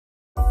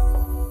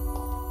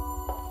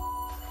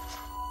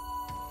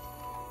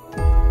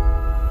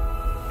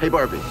Hey,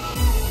 Barbie.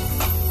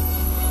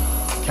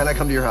 Can I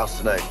come to your house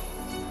tonight?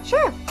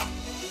 Sure.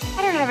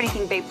 I don't have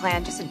anything big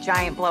planned, just a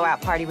giant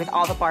blowout party with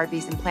all the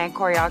Barbies and planned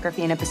choreography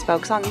and a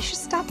bespoke song. You should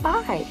stop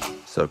by.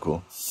 So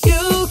cool.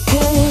 You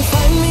can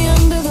find me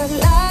under the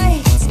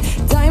lights,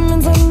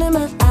 diamonds under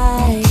my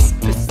eyes.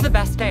 This is the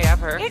best day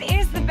ever. It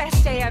is the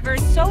best day ever.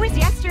 So is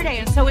yesterday,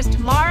 and so is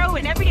tomorrow,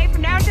 and every day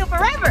from now until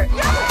forever. Do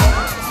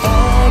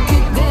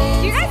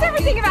you guys ever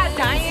think about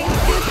dying?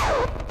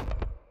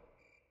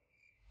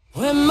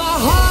 When my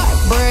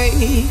heart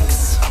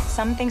breaks,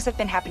 Some things have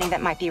been happening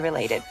that might be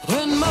related.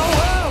 when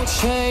my world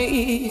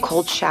shakes.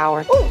 Cold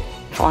shower,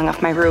 falling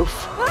off my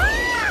roof,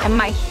 and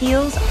my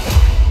heels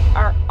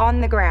are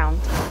on the ground.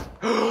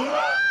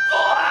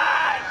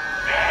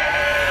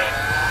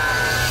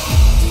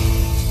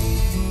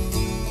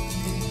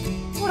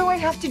 What do I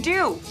have to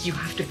do? You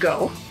have to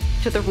go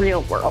to the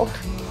real world.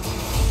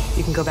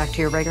 You can go back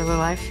to your regular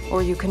life,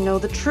 or you can know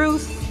the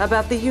truth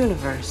about the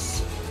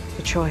universe.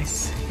 The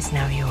choice is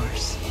now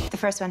yours. The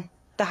first one,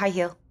 the high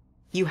heel.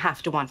 You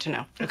have to want to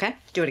know, okay?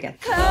 Do it again.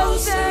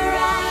 Closer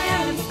I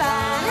am to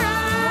find.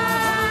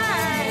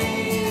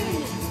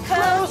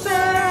 Closer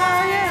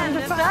I am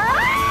to find.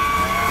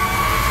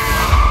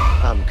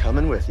 I'm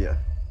coming with you.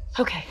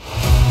 Okay.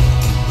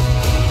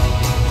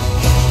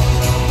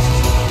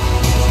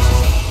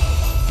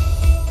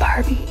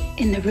 Barbie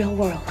in the real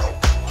world.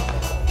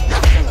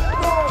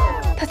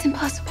 That's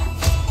impossible.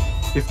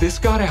 If this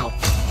got out,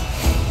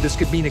 this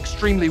could mean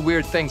extremely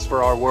weird things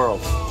for our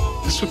world.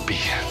 This would be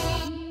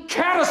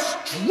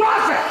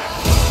catastrophic!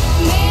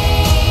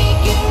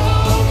 Make your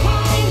own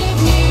kind of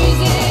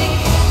music.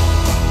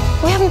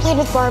 We haven't played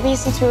with Barbie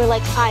since we were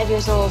like 5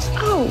 years old.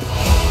 Oh.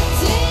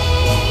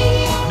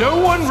 No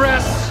one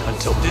rests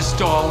until this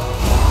doll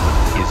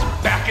is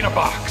back in a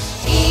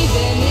box.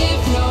 Even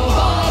if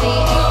nobody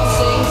else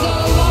sings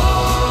along.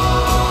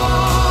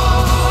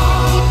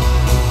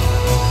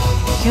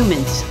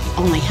 Humans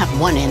only have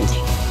one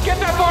ending. Get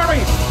that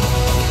Barbie!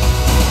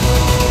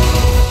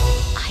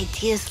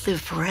 Ideas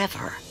live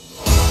forever.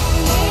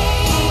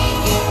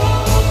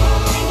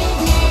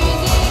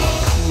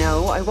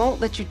 No, I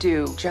won't let you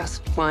do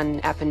just one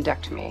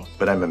appendectomy,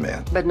 But I'm a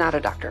man. but not a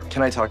doctor.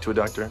 Can I talk to a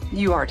doctor?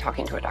 You are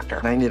talking to a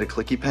doctor. I need a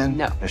clicky pen?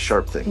 No. A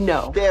sharp thing?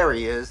 No. There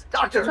he is.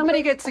 Doctor!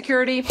 Somebody get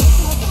security.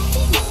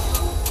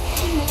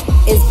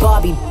 It's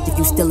Barbie, if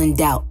you still in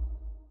doubt.